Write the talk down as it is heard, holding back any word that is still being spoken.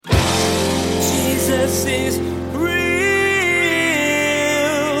Jesus is real.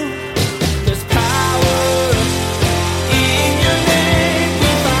 There's power in your name.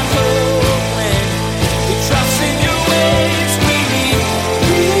 We find hope when we trust in your ways. We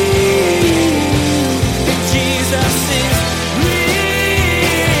believe that Jesus is real.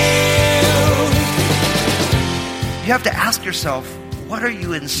 You have to ask yourself, what are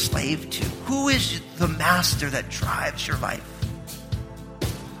you enslaved to? Who is the master that drives your life?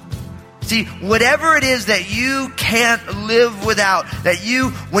 See, whatever it is that you can't live without, that you,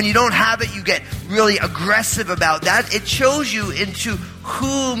 when you don't have it, you get really aggressive about that, it shows you into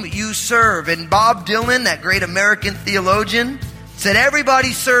whom you serve. And Bob Dylan, that great American theologian, said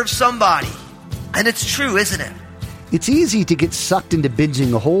everybody serves somebody. And it's true, isn't it? It's easy to get sucked into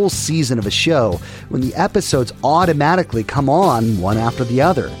binging a whole season of a show when the episodes automatically come on one after the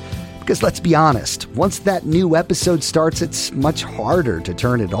other. Because let's be honest, once that new episode starts, it's much harder to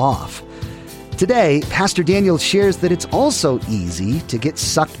turn it off. Today, Pastor Daniel shares that it's also easy to get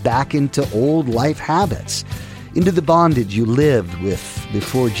sucked back into old life habits, into the bondage you lived with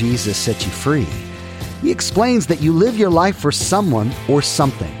before Jesus set you free. He explains that you live your life for someone or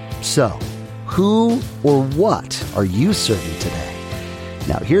something. So, who or what are you serving today?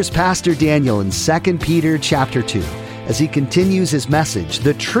 Now, here's Pastor Daniel in 2 Peter chapter 2 as he continues his message,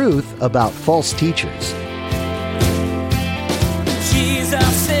 The Truth About False Teachers.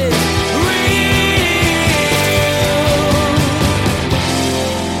 Jesus is real.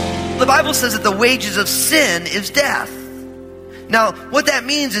 The Bible says that the wages of sin is death. Now, what that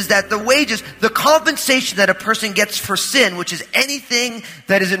means is that the wages, the compensation that a person gets for sin, which is anything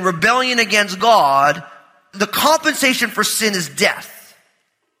that is in rebellion against God, the compensation for sin is death.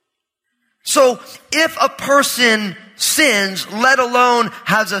 So, if a person sins, let alone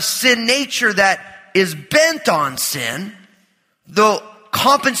has a sin nature that is bent on sin, the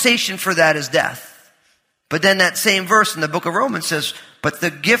compensation for that is death. But then that same verse in the book of Romans says, but the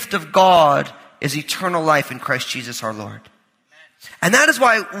gift of God is eternal life in Christ Jesus our Lord. And that is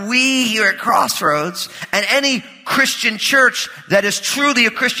why we here at Crossroads and any Christian church that is truly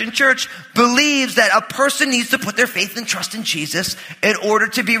a Christian church believes that a person needs to put their faith and trust in Jesus in order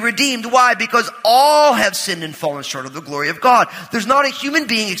to be redeemed. Why? Because all have sinned and fallen short of the glory of God. There's not a human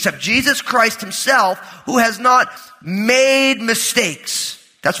being except Jesus Christ himself who has not made mistakes.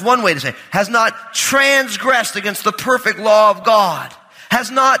 That's one way to say it. Has not transgressed against the perfect law of God. Has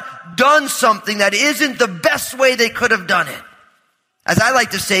not done something that isn't the best way they could have done it. As I like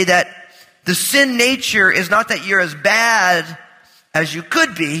to say that the sin nature is not that you're as bad as you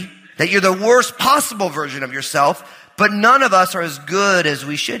could be, that you're the worst possible version of yourself, but none of us are as good as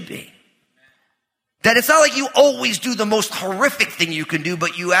we should be. That it's not like you always do the most horrific thing you can do,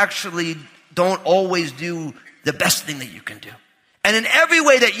 but you actually don't always do the best thing that you can do. And in every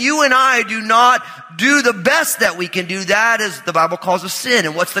way that you and I do not do the best that we can do, that is, the Bible calls us sin.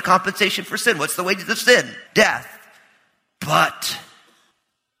 And what's the compensation for sin? What's the wages of sin? Death. But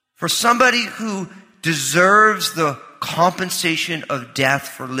for somebody who deserves the compensation of death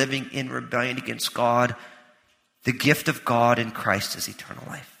for living in rebellion against God, the gift of God in Christ is eternal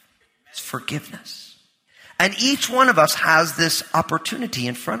life. It's forgiveness. And each one of us has this opportunity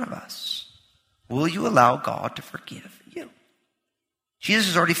in front of us. Will you allow God to forgive you? Jesus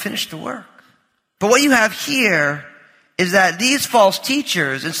has already finished the work. But what you have here is that these false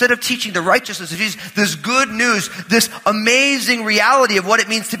teachers, instead of teaching the righteousness of Jesus, this good news, this amazing reality of what it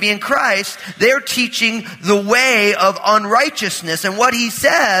means to be in Christ, they're teaching the way of unrighteousness. And what he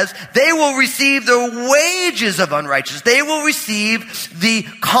says, they will receive the wages of unrighteousness. They will receive the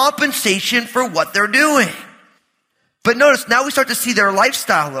compensation for what they're doing. But notice, now we start to see their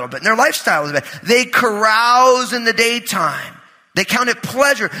lifestyle a little bit. And their lifestyle is bad. They carouse in the daytime. They count it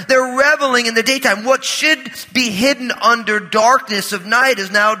pleasure. They're reveling in the daytime. What should be hidden under darkness of night is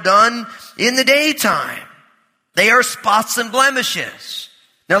now done in the daytime. They are spots and blemishes.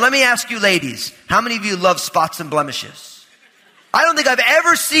 Now let me ask you ladies, how many of you love spots and blemishes? I don't think I've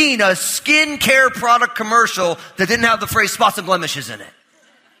ever seen a skincare product commercial that didn't have the phrase spots and blemishes in it.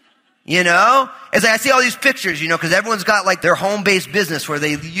 You know? As I see all these pictures, you know, because everyone's got like their home-based business where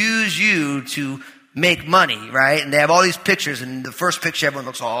they use you to make money, right? And they have all these pictures, and the first picture, everyone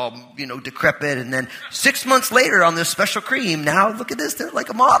looks all, you know, decrepit, and then 6 months later on this special cream, now look at this, they're like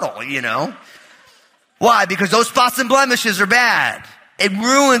a model, you know? Why? Because those spots and blemishes are bad. It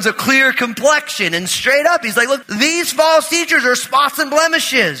ruins a clear complexion, and straight up, he's like, look, these false teachers are spots and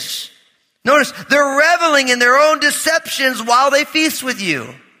blemishes. Notice, they're reveling in their own deceptions while they feast with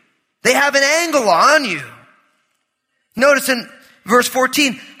you. They have an angle on you. Notice in verse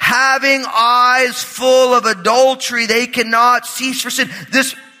 14, having eyes full of adultery, they cannot cease for sin.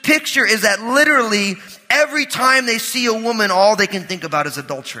 This picture is that literally every time they see a woman, all they can think about is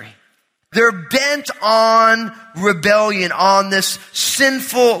adultery. They're bent on rebellion, on this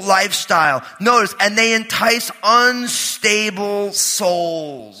sinful lifestyle. Notice, and they entice unstable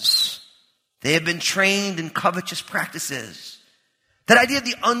souls. They have been trained in covetous practices. That idea of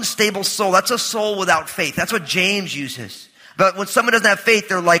the unstable soul, that's a soul without faith. That's what James uses. But when someone doesn't have faith,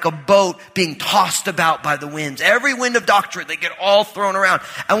 they're like a boat being tossed about by the winds. Every wind of doctrine, they get all thrown around.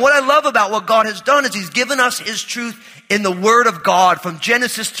 And what I love about what God has done is He's given us His truth in the Word of God from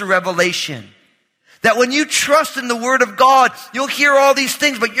Genesis to Revelation. That when you trust in the Word of God, you'll hear all these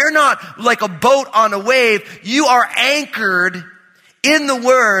things, but you're not like a boat on a wave. You are anchored in the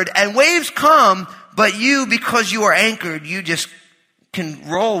Word, and waves come, but you, because you are anchored, you just can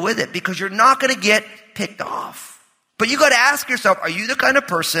roll with it because you're not going to get picked off. But you got to ask yourself, are you the kind of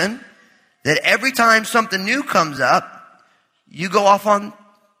person that every time something new comes up, you go off on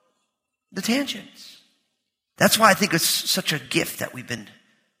the tangents? That's why I think it's such a gift that we've been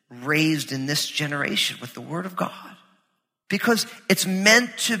raised in this generation with the Word of God. Because it's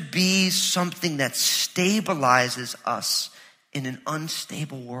meant to be something that stabilizes us in an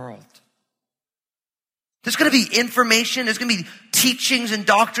unstable world. There's going to be information, there's going to be teachings and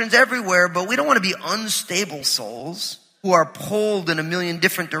doctrines everywhere, but we don't want to be unstable souls who are pulled in a million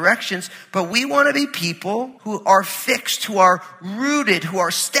different directions, but we want to be people who are fixed, who are rooted, who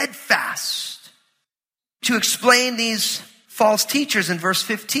are steadfast. To explain these false teachers in verse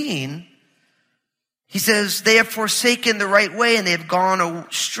 15, he says, they have forsaken the right way and they have gone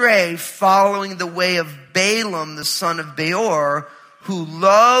astray, following the way of Balaam, the son of Beor, who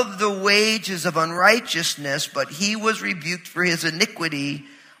loved the wages of unrighteousness, but he was rebuked for his iniquity.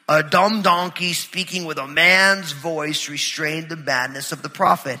 A dumb donkey speaking with a man's voice restrained the madness of the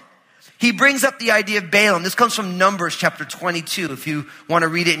prophet. He brings up the idea of Balaam. This comes from Numbers chapter 22, if you want to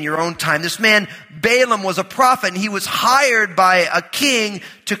read it in your own time. This man, Balaam, was a prophet, and he was hired by a king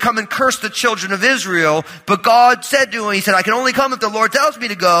to come and curse the children of Israel. But God said to him, he said, I can only come if the Lord tells me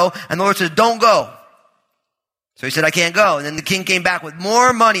to go. And the Lord said, don't go. So he said, I can't go. And then the king came back with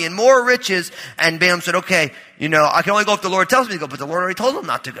more money and more riches. And Balaam said, okay, I can only go if the Lord tells me to go. But the Lord already told him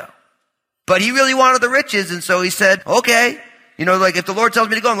not to go. But he really wanted the riches. And so he said, okay, if the Lord tells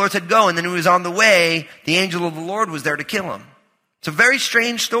me to go, and the Lord said go. And then he was on the way. The angel of the Lord was there to kill him. It's a very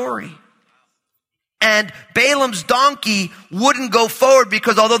strange story. And Balaam's donkey wouldn't go forward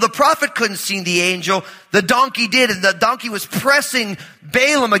because although the prophet couldn't see the angel, the donkey did. And the donkey was pressing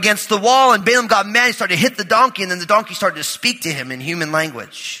Balaam against the wall. And Balaam got mad. He started to hit the donkey. And then the donkey started to speak to him in human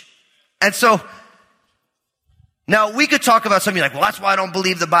language. And so, now we could talk about something like, well, that's why I don't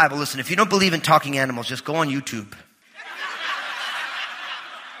believe the Bible. Listen, if you don't believe in talking animals, just go on YouTube.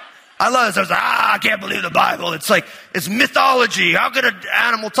 I love this. I can't believe the Bible. It's like, it's mythology. How could an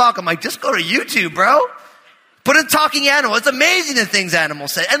animal talk? I'm like, just go to YouTube, bro. Put in talking animal. It's amazing the things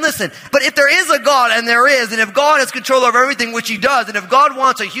animals say. And listen, but if there is a God, and there is, and if God has control over everything, which He does, and if God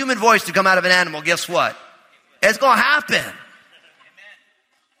wants a human voice to come out of an animal, guess what? It's going to happen.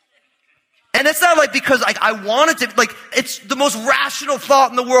 And it's not like because I want it to, it's the most rational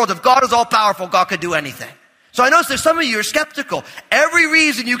thought in the world. If God is all powerful, God could do anything. So I notice there's some of you are skeptical. Every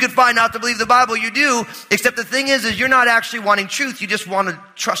reason you can find not to believe the Bible, you do, except the thing is you're not actually wanting truth. You just want to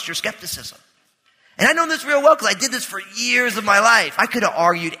trust your skepticism. And I know this real well because I did this for years of my life. I could have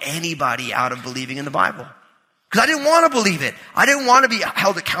argued anybody out of believing in the Bible because I didn't want to believe it. I didn't want to be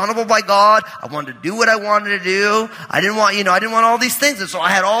held accountable by God. I wanted to do what I wanted to do. I didn't want all these things. And so I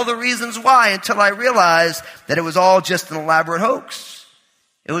had all the reasons why until I realized that it was all just an elaborate hoax.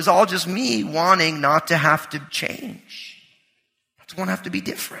 It was all just me wanting not to have to change. I just want to have to be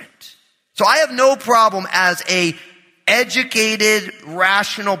different. So I have no problem as a educated,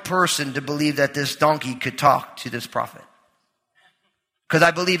 rational person to believe that this donkey could talk to this prophet. Because I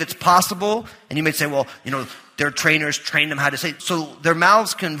believe it's possible. And you may say, well, their trainers train them how to say. So their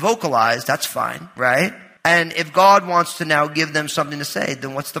mouths can vocalize. That's fine, right? And if God wants to now give them something to say,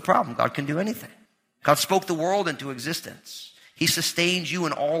 then what's the problem? God can do anything. God spoke the world into existence. He sustains you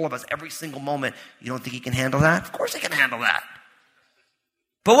and all of us every single moment. You don't think He can handle that? Of course He can handle that.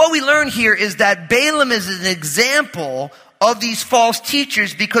 But what we learn here is that Balaam is an example of these false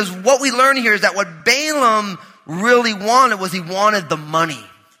teachers because what we learn here is that what Balaam really wanted was he wanted the money.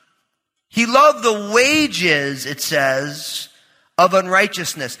 He loved the wages, it says, of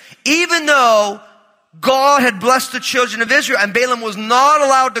unrighteousness. Even though God had blessed the children of Israel and Balaam was not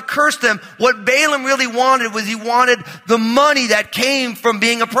allowed to curse them, what Balaam really wanted was he wanted the money that came from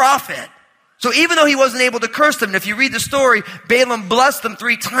being a prophet. So even though he wasn't able to curse them, and if you read the story, Balaam blessed them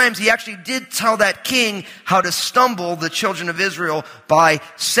 3 times, he actually did tell that king how to stumble the children of Israel by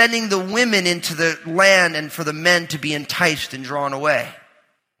sending the women into the land and for the men to be enticed and drawn away.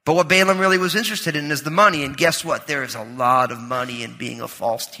 But what Balaam really was interested in is the money. And guess what? There is a lot of money in being a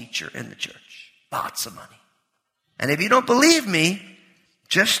false teacher in the church. Lots of money. And if you don't believe me,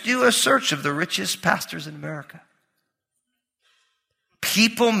 just do a search of the richest pastors in America.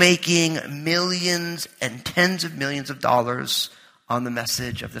 People making millions and tens of millions of dollars on the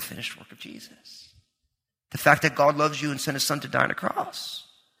message of the finished work of Jesus. The fact that God loves you and sent his son to die on a cross.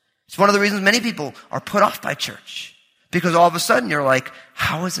 It's one of the reasons many people are put off by church. Because all of a sudden you're like,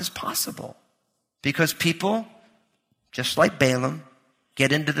 how is this possible? Because people, just like Balaam,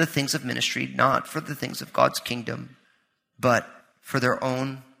 get into the things of ministry, not for the things of God's kingdom, but for their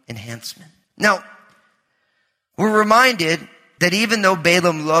own enhancement. Now, we're reminded that even though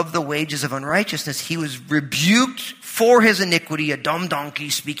Balaam loved the wages of unrighteousness, he was rebuked for his iniquity. A dumb donkey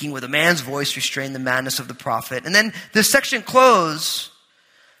speaking with a man's voice restrained the madness of the prophet. And then this section closes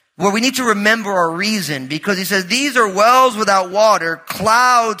where we need to remember our reason, because he says, these are wells without water,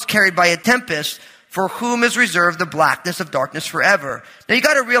 clouds carried by a tempest, for whom is reserved the blackness of darkness forever. Now you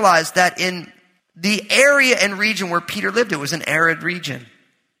got to realize that in the area and region where Peter lived, it was an arid region.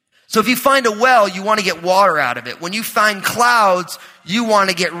 So if you find a well, you want to get water out of it. When you find clouds, you want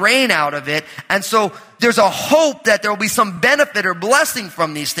to get rain out of it. And so there's a hope that there will be some benefit or blessing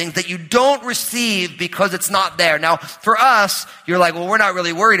from these things that you don't receive because it's not there. Now, for us, you're like, well, we're not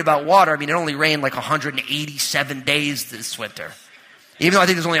really worried about water. I mean, it only rained like 187 days this winter. Even though I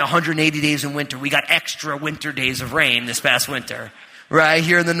think there's only 180 days in winter, we got extra winter days of rain this past winter. Right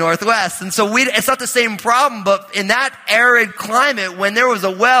here in the Northwest. And so it's not the same problem, but in that arid climate, when there was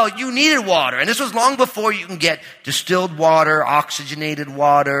a well, you needed water. And this was long before you can get distilled water, oxygenated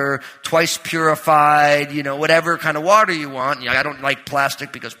water, twice purified, whatever kind of water you want. I don't like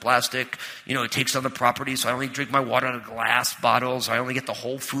plastic because plastic, it takes on the properties. So I only drink my water out of glass bottles. I only get the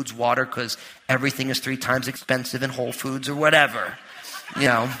Whole Foods water because everything is 3 times expensive in Whole Foods or whatever.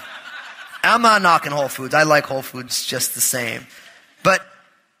 I'm not knocking Whole Foods. I like Whole Foods just the same. But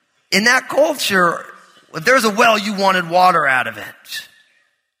in that culture, if there was a well, you wanted water out of it,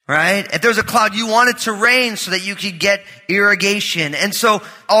 right? If there was a cloud, you wanted to rain so that you could get irrigation. And so,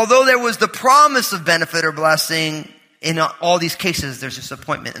 although there was the promise of benefit or blessing, in all these cases, there's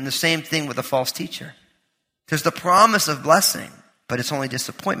disappointment. And the same thing with a false teacher. There's the promise of blessing, but it's only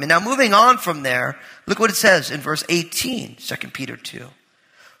disappointment. Now, moving on from there, look what it says in verse 18, 2 Peter 2.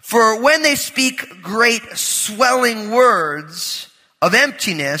 For when they speak great swelling words of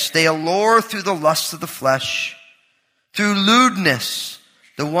emptiness, they allure through the lusts of the flesh, through lewdness,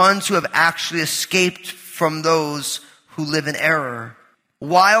 the ones who have actually escaped from those who live in error.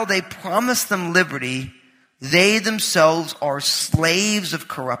 While they promise them liberty, they themselves are slaves of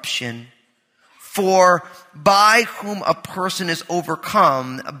corruption. For by whom a person is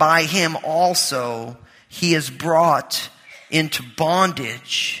overcome, by him also he is brought into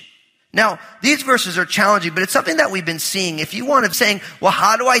bondage. Now, these verses are challenging, but it's something that we've been seeing. If you want to saying, well,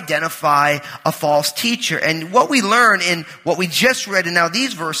 how to identify a false teacher? And what we learn in what we just read in now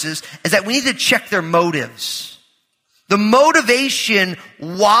these verses is that we need to check their motives. The motivation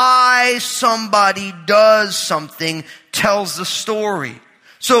why somebody does something tells the story.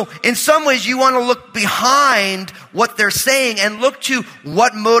 So in some ways, you want to look behind what they're saying and look to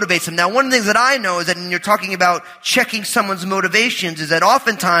what motivates them. Now, one of the things that I know is that when you're talking about checking someone's motivations is that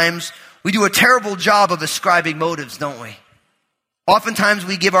oftentimes we do a terrible job of ascribing motives, don't we? Oftentimes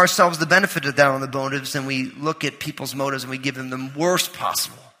we give ourselves the benefit of that on the motives, and we look at people's motives and we give them the worst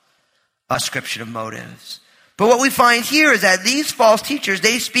possible ascription of motives. But what we find here is that these false teachers,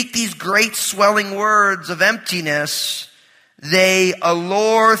 they speak these great swelling words of emptiness. They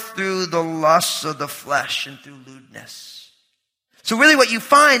allure through the lusts of the flesh and through lewdness. So really what you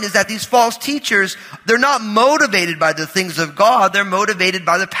find is that these false teachers, they're not motivated by the things of God. They're motivated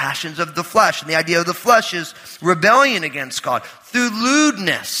by the passions of the flesh. And the idea of the flesh is rebellion against God. Through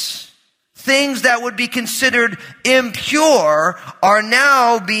lewdness, things that would be considered impure are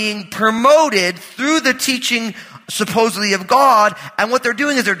now being promoted through the teaching supposedly of God. And what they're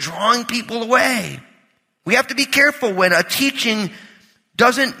doing is they're drawing people away. We have to be careful when a teaching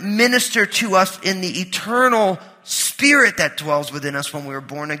doesn't minister to us in the eternal spirit that dwells within us when we were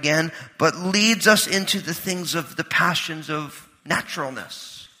born again, but leads us into the things of the passions of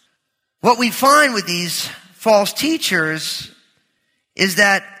naturalness. What we find with these false teachers is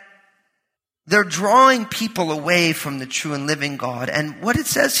that they're drawing people away from the true and living God. And what it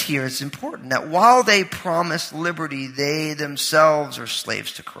says here is important, that while they promise liberty, they themselves are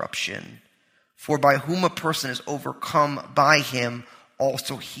slaves to corruption. For by whom a person is overcome, by him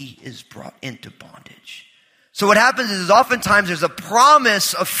also he is brought into bondage. So what happens is oftentimes there's a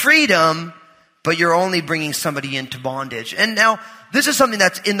promise of freedom, but you're only bringing somebody into bondage. And now, this is something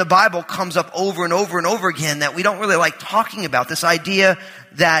that's in the Bible, comes up over and over and over again that we don't really like talking about. This idea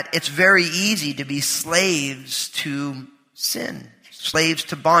that it's very easy to be slaves to sin, slaves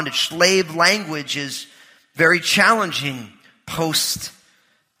to bondage. Slave language is very challenging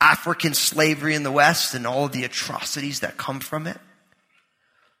post-African slavery in the West and all of the atrocities that come from it.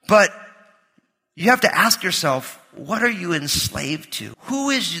 But you have to ask yourself, what are you enslaved to? Who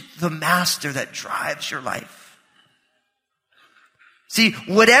is the master that drives your life? See,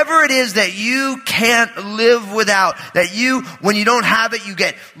 whatever it is that you can't live without, that you, when you don't have it, you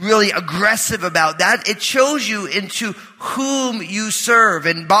get really aggressive about that, it shows you into whom you serve.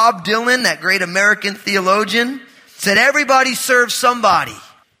 And Bob Dylan, that great American theologian, said everybody serves somebody.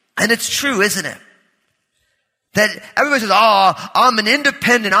 And it's true, isn't it? That everybody says, oh, I'm an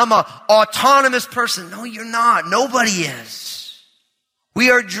independent, I'm an autonomous person. No, you're not. Nobody is.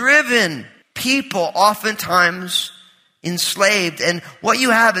 We are driven people, oftentimes enslaved. And what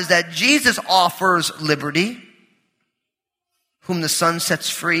you have is that Jesus offers liberty. Whom the Son sets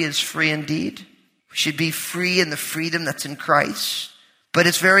free is free indeed. We should be free in the freedom that's in Christ. But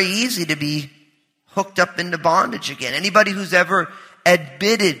it's very easy to be hooked up into bondage again. Anybody who's ever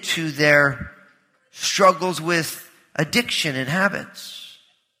admitted to their struggles with addiction and habits.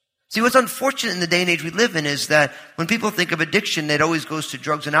 See, what's unfortunate in the day and age we live in is that when people think of addiction, it always goes to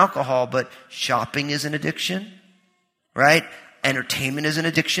drugs and alcohol, but shopping is an addiction, right? Entertainment is an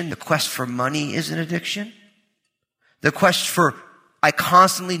addiction. The quest for money is an addiction. The quest for, I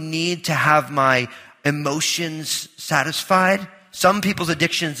constantly need to have my emotions satisfied. Some people's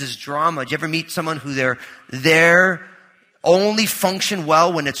addictions is drama. Do you ever meet someone who they're only function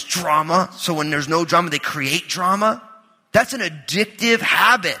well when it's drama? So when there's no drama, they create drama? That's an addictive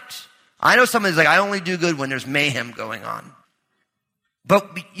habit. I know someone who's like, I only do good when there's mayhem going on.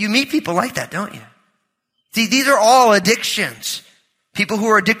 But you meet people like that, don't you? See, these are all addictions. People who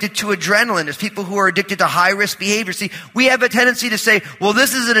are addicted to adrenaline. There's people who are addicted to high-risk behavior. See, we have a tendency to say, well,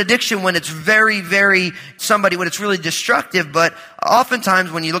 this is an addiction when it's when it's really destructive. But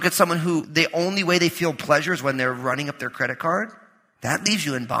oftentimes when you look at someone who the only way they feel pleasure is when they're running up their credit card, that leaves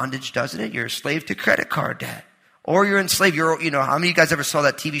you in bondage, doesn't it? You're a slave to credit card debt. Or you're enslaved. How many of you guys ever saw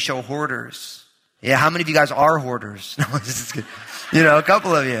that TV show Hoarders? Yeah, how many of you guys are hoarders? No, this is good. A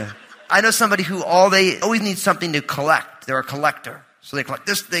couple of you. I know somebody who they always need something to collect. They're a collector. So they collect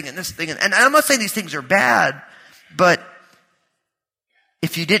this thing and this thing. And I'm not saying these things are bad, but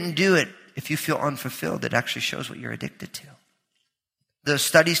if you didn't do it, if you feel unfulfilled, it actually shows what you're addicted to. The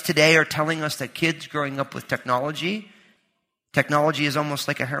studies today are telling us that kids growing up with technology is almost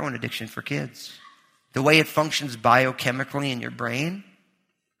like a heroin addiction for kids. The way it functions biochemically in your brain.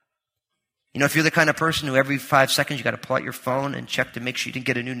 If you're the kind of person who every 5 seconds you got to pull out your phone and check to make sure you didn't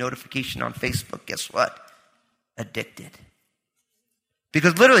get a new notification on Facebook, guess what? Addicted.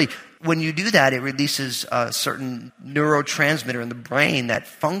 Because literally, when you do that, it releases a certain neurotransmitter in the brain that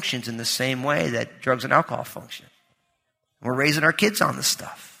functions in the same way that drugs and alcohol function. We're raising our kids on this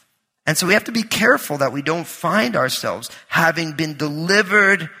stuff. And so we have to be careful that we don't find ourselves, having been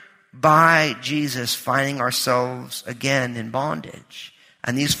delivered by Jesus, finding ourselves again in bondage.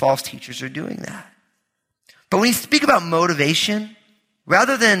 And these false teachers are doing that. But when you speak about motivation,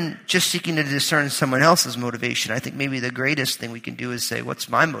 rather than just seeking to discern someone else's motivation, I think maybe the greatest thing we can do is say, what's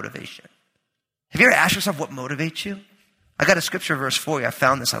my motivation? Have you ever asked yourself what motivates you? I got a scripture verse for you. I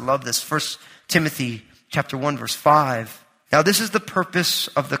found this. I love this. 1 Timothy chapter 1, verse 5. Now this is the purpose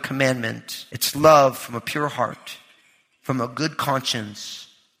of the commandment. It's love from a pure heart, from a good conscience,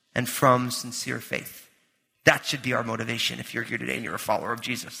 and from sincere faith. That should be our motivation if you're here today and you're a follower of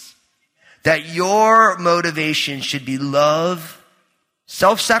Jesus. That your motivation should be love,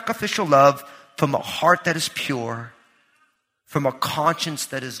 self-sacrificial love from a heart that is pure, from a conscience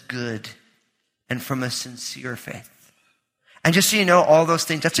that is good, and from a sincere faith. And just so you know, all those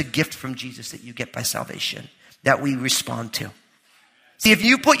things, that's a gift from Jesus that you get by salvation, that we respond to. See, if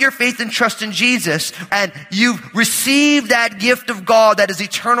you put your faith and trust in Jesus and you've received that gift of God that is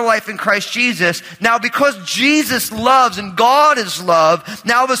eternal life in Christ Jesus, now because Jesus loves and God is love,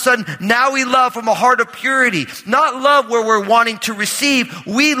 now all of a sudden, now we love from a heart of purity. Not love where we're wanting to receive.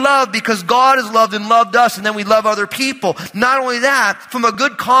 We love because God has loved and loved us, and then we love other people. Not only that, from a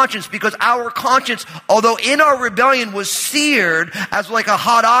good conscience, because our conscience, although in our rebellion was seared as like a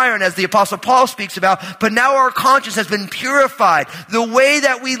hot iron, as the Apostle Paul speaks about, but now our conscience has been purified. The way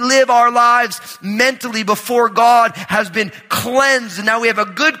that we live our lives mentally before God has been cleansed, and now we have a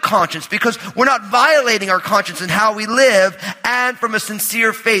good conscience because we're not violating our conscience in how we live, and from a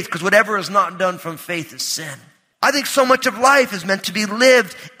sincere faith, because whatever is not done from faith is sin. I think so much of life is meant to be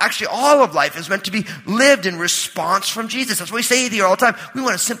lived, actually all of life is meant to be lived in response from Jesus. That's what we say here all the time. We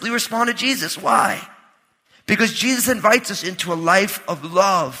want to simply respond to Jesus. Why? Because Jesus invites us into a life of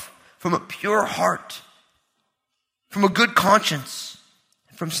love from a pure heart, from a good conscience,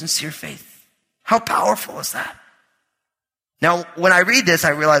 and from sincere faith. How powerful is that? Now, when I read this, I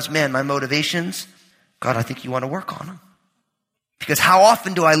realize, man, my motivations, God, I think you want to work on them. Because how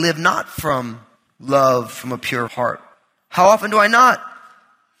often do I live not from love, from a pure heart? How often do I not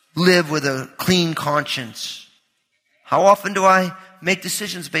live with a clean conscience? How often do I make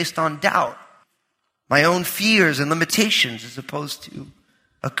decisions based on doubt, my own fears and limitations, as opposed to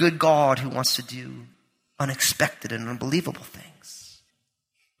a good God who wants to do unexpected and unbelievable things?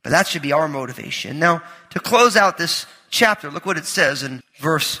 But that should be our motivation. Now, to close out this chapter, look what it says in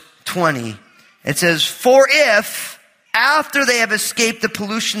verse 20. It says, "For if, after they have escaped the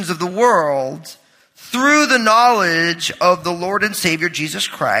pollutions of the world, through the knowledge of the Lord and Savior Jesus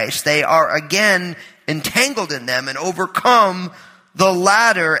Christ, they are again entangled in them and overcome, the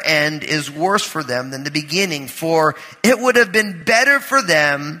latter end is worse for them than the beginning. For it would have been better for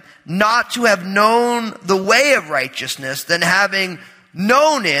them not to have known the way of righteousness than having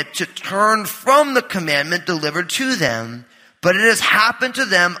known it to turn from the commandment delivered to them. But it has happened to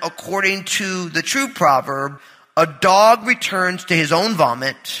them according to the true proverb, a dog returns to his own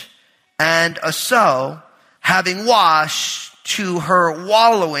vomit, and a sow, having washed, to her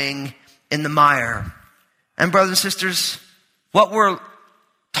wallowing in the mire." And brothers and sisters, what we're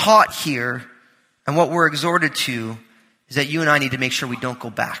taught here and what we're exhorted to is that you and I need to make sure we don't go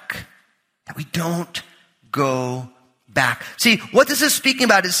back. That we don't go back. See, what this is speaking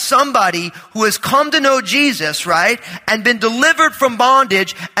about is somebody who has come to know Jesus, right? And been delivered from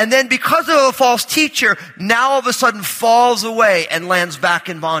bondage, and then because of a false teacher, now all of a sudden falls away and lands back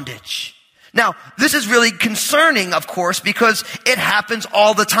in bondage. Now, this is really concerning, of course, because it happens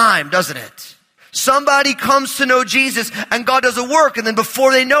all the time, doesn't it? Somebody comes to know Jesus and God does a work, and then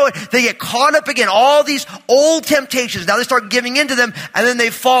before they know it, they get caught up again. All these old temptations, now they start giving into them, and then they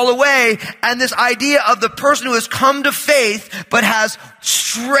fall away. And this idea of the person who has come to faith but has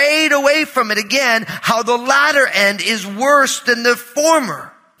strayed away from it again, how the latter end is worse than the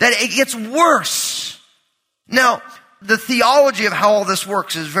former. That it gets worse. Now, the theology of how all this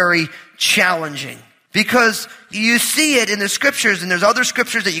works is very challenging, because you see it in the scriptures, and there's other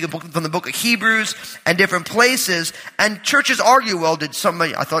scriptures that you can pull from the book of Hebrews and different places, and churches argue, well, did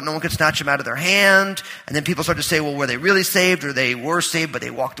somebody, I thought no one could snatch them out of their hand, and then people start to say, well, were they really saved, or they were saved, but they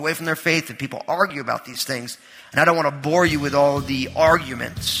walked away from their faith, and people argue about these things, and I don't want to bore you with all the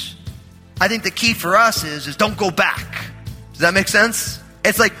arguments. I think the key for us is don't go back. Does that make sense?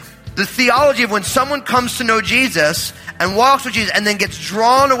 It's like the theology of when someone comes to know Jesus and walks with Jesus and then gets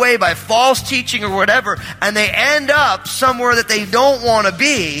drawn away by false teaching or whatever, and they end up somewhere that they don't want to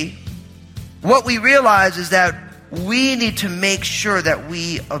be, what we realize is that we need to make sure that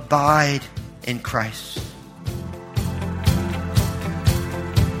we abide in Christ.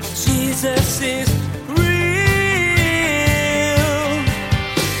 Jesus is real.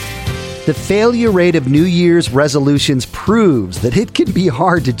 The failure rate of New Year's resolutions proves that it can be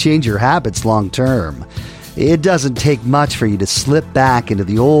hard to change your habits long term. It doesn't take much for you to slip back into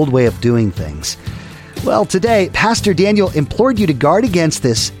the old way of doing things. Well, today, Pastor Daniel implored you to guard against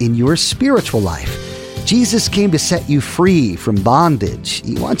this in your spiritual life. Jesus came to set you free from bondage.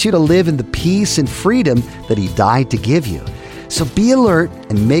 He wants you to live in the peace and freedom that He died to give you. So be alert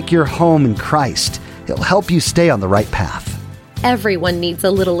and make your home in Christ. He'll help you stay on the right path. Everyone needs a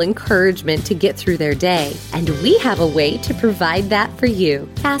little encouragement to get through their day, and we have a way to provide that for you.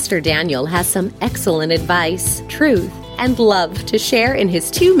 Pastor Daniel has some excellent advice, truth, and love to share in his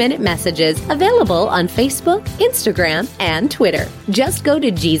 2-minute messages available on Facebook, Instagram, and Twitter. Just go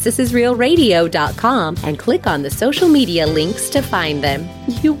to JesusIsRealRadio.com and click on the social media links to find them.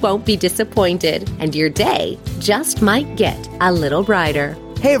 You won't be disappointed, and your day just might get a little brighter.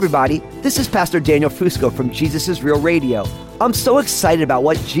 Hey everybody, this is Pastor Daniel Fusco from Jesus is Real Radio. I'm so excited about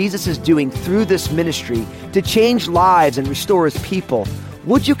what Jesus is doing through this ministry to change lives and restore His people.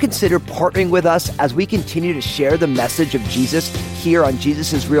 Would you consider partnering with us as we continue to share the message of Jesus here on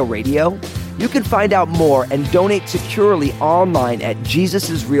Jesus is Real Radio? You can find out more and donate securely online at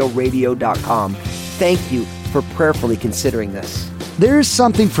JesusIsRealRadio.com. Thank you for prayerfully considering this. There's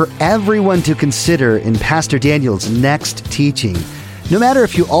something for everyone to consider in Pastor Daniel's next teaching. No matter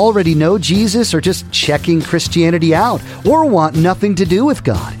if you already know Jesus or just checking Christianity out or want nothing to do with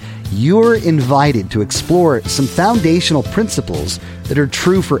God, you're invited to explore some foundational principles that are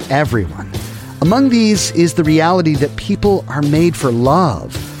true for everyone. Among these is the reality that people are made for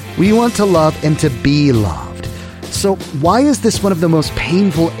love. We want to love and to be loved. So why is this one of the most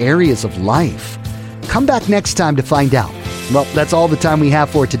painful areas of life? Come back next time to find out. Well, that's all the time we have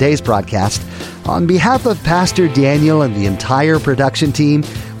for today's broadcast. On behalf of Pastor Daniel and the entire production team,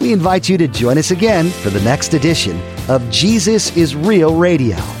 we invite you to join us again for the next edition of Jesus is Real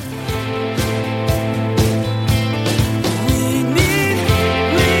Radio.